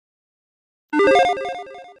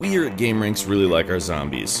We here at Gameranx really like our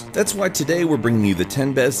zombies. That's why today we're bringing you the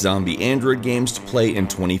 10 best zombie Android games to play in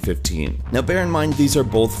 2015. Now bear in mind these are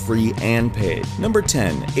both free and paid. Number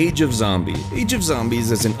 10, Age of Zombie. Age of Zombies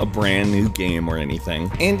isn't a brand new game or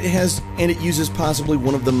anything, and it uses possibly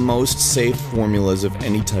one of the most safe formulas of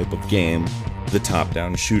any type of game. The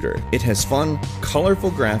top-down shooter. It has fun, colorful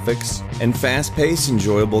graphics, and fast-paced,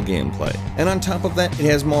 enjoyable gameplay. And on top of that, it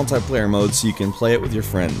has multiplayer mode so you can play it with your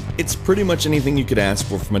friend. It's pretty much anything you could ask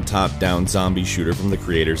for from a top-down zombie shooter from the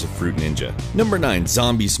creators of Fruit Ninja. Number 9,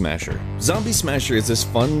 Zombie Smasher. Zombie Smasher is this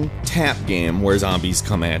fun tap game where zombies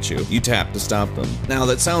come at you. You tap to stop them. Now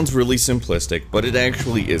that sounds really simplistic, but it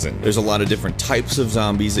actually isn't. There's a lot of different types of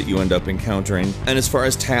zombies that you end up encountering, and as far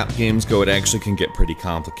as tap games go, it actually can get pretty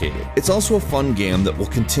complicated. It's also a fun game that will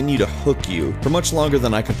continue to hook you for much longer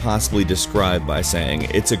than I could possibly describe by saying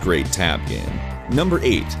it's a great tap game. Number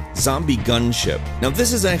 8, Zombie Gunship. Now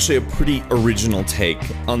this is actually a pretty original take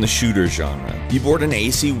on the shooter genre. You board an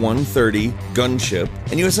AC-130 gunship,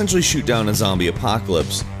 and you essentially shoot down a zombie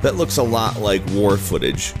apocalypse that looks a lot like war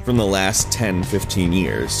footage from the last 10-15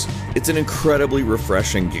 years. It's an incredibly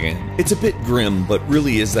refreshing game. It's a bit grim, but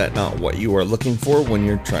really is that not what you are looking for when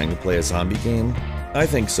you're trying to play a zombie game? I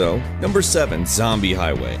think so. Number 7, Zombie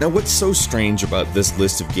Highway. Now what's so strange about this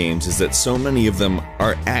list of games is that so many of them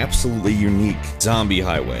are absolutely unique. Zombie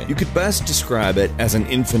Highway. You could best describe it as an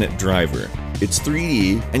infinite driver. It's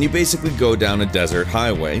 3D, and you basically go down a desert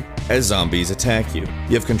highway as zombies attack you.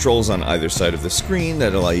 You have controls on either side of the screen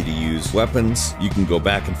that allow you to use weapons. You can go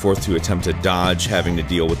back and forth to attempt to dodge having to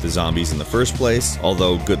deal with the zombies in the first place,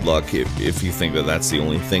 although good luck if you think that that's the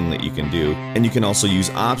only thing that you can do. And you can also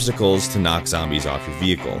use obstacles to knock zombies off your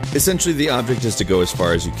vehicle. Essentially, the object is to go as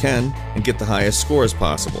far as you can and get the highest score as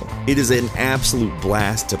possible. It is an absolute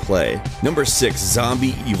blast to play. Number 6,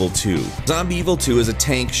 Zombie Evil 2. Zombie Evil 2 is a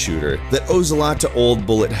tank shooter that owes a lot to old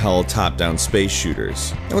bullet hell top-down space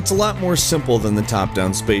shooters. Now it's a lot more simple than the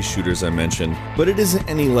top-down space shooters I mentioned, but it isn't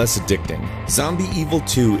any less addicting. Zombie Evil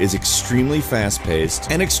 2 is extremely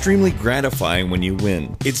fast-paced and extremely gratifying when you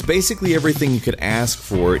win. It's basically everything you could ask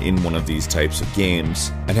for in one of these types of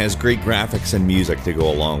games, and has great graphics and music to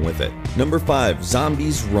go along with it. Number 5,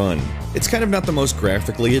 Zombies Run. It's kind of not the most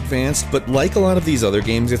graphically advanced, but like a lot of these other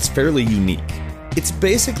games, it's fairly unique. It's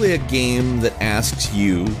basically a game that asks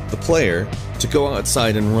you, the player, to go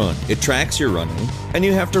outside and run. It tracks your running, and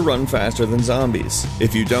you have to run faster than zombies.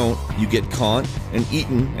 If you don't, you get caught and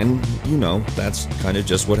eaten, and you know, that's kind of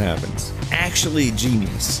just what happens. Actually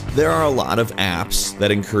genius. There are a lot of apps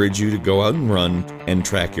that encourage you to go out and run and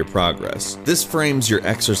track your progress. This frames your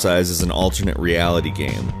exercise as an alternate reality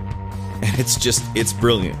game, and it's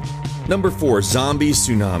brilliant. Number 4, Zombie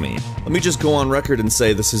Tsunami. Let me just go on record and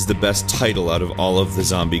say this is the best title out of all of the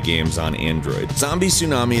zombie games on Android. Zombie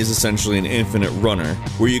Tsunami is essentially an infinite runner,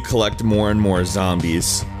 where you collect more and more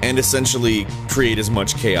zombies, and essentially create as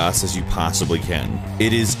much chaos as you possibly can.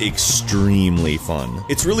 It is extremely fun.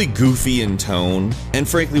 It's really goofy in tone, and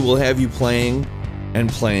frankly will have you playing, and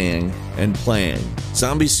playing, and playing.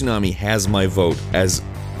 Zombie Tsunami has my vote as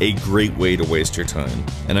a great way to waste your time.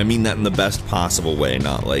 And I mean that in the best possible way,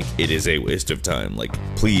 not like it is a waste of time. Like,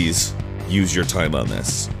 please use your time on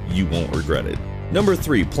this. You won't regret it. Number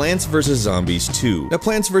 3, Plants vs. Zombies 2. Now,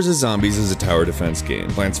 Plants vs. Zombies is a tower defense game.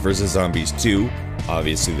 Plants vs. Zombies 2,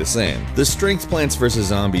 obviously the same. The strength Plants vs.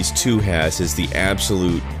 Zombies 2 has is the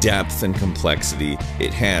absolute depth and complexity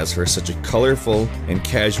it has for such a colorful and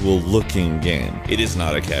casual looking game. It is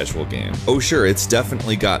not a casual game. Oh sure, it's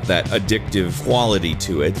definitely got that addictive quality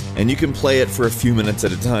to it, and you can play it for a few minutes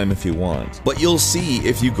at a time if you want. But you'll see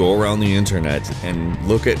if you go around the internet and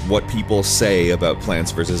look at what people say about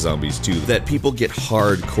Plants vs. Zombies 2, that people get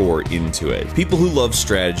hardcore into it. People who love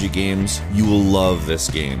strategy games, you will love this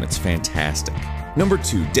game. It's fantastic. Number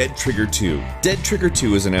 2, Dead Trigger 2. Dead Trigger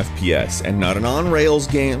 2 is an FPS, and not an on-rails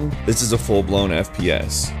game. This is a full-blown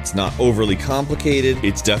FPS. It's not overly complicated.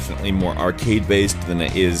 It's definitely more arcade-based than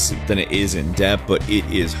it is in-depth, but it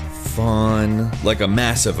is fun. Like a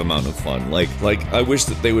massive amount of fun. Like I wish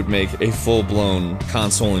that they would make a full-blown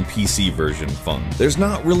console and PC version fun. There's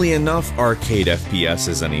not really enough arcade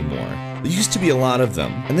FPSs anymore. There used to be a lot of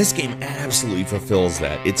them, and this game absolutely fulfills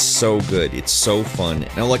that. It's so good, it's so fun.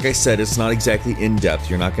 Now, like I said, it's not exactly in-depth.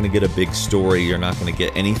 You're not going to get a big story, you're not going to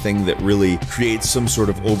get anything that really creates some sort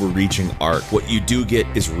of overreaching arc. What you do get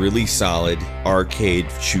is really solid arcade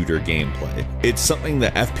shooter gameplay. It's something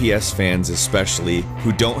that FPS fans especially,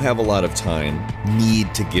 who don't have a lot of time,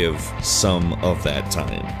 need to give some of that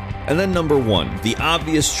time. And then number 1. The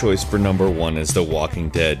obvious choice for number 1 is The Walking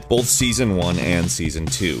Dead, both Season 1 and Season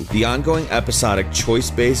 2. The ongoing episodic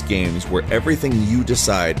choice-based games where everything you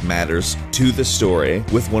decide matters to the story,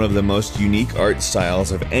 with one of the most unique art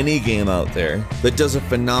styles of any game out there, that does a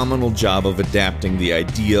phenomenal job of adapting the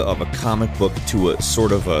idea of a comic book to a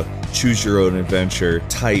sort of a choose-your-own-adventure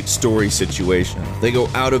type story situation. They go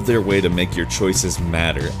out of their way to make your choices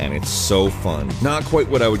matter, and it's so fun. Not quite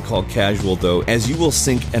what I would call casual though, as you will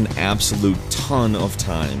sink an absolute ton of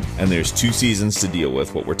time, and there's 2 seasons to deal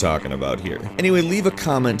with what we're talking about here. Anyway, leave a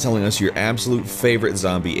comment telling us your absolute favorite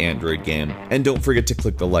zombie Android game, and don't forget to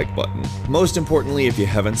click the like button. Most importantly, if you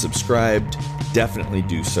haven't subscribed, definitely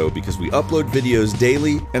do so, because we upload videos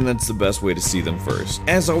daily, and that's the best way to see them first.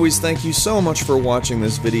 As always, thank you so much for watching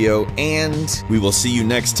this video, and we will see you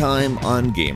next time on Gameranx.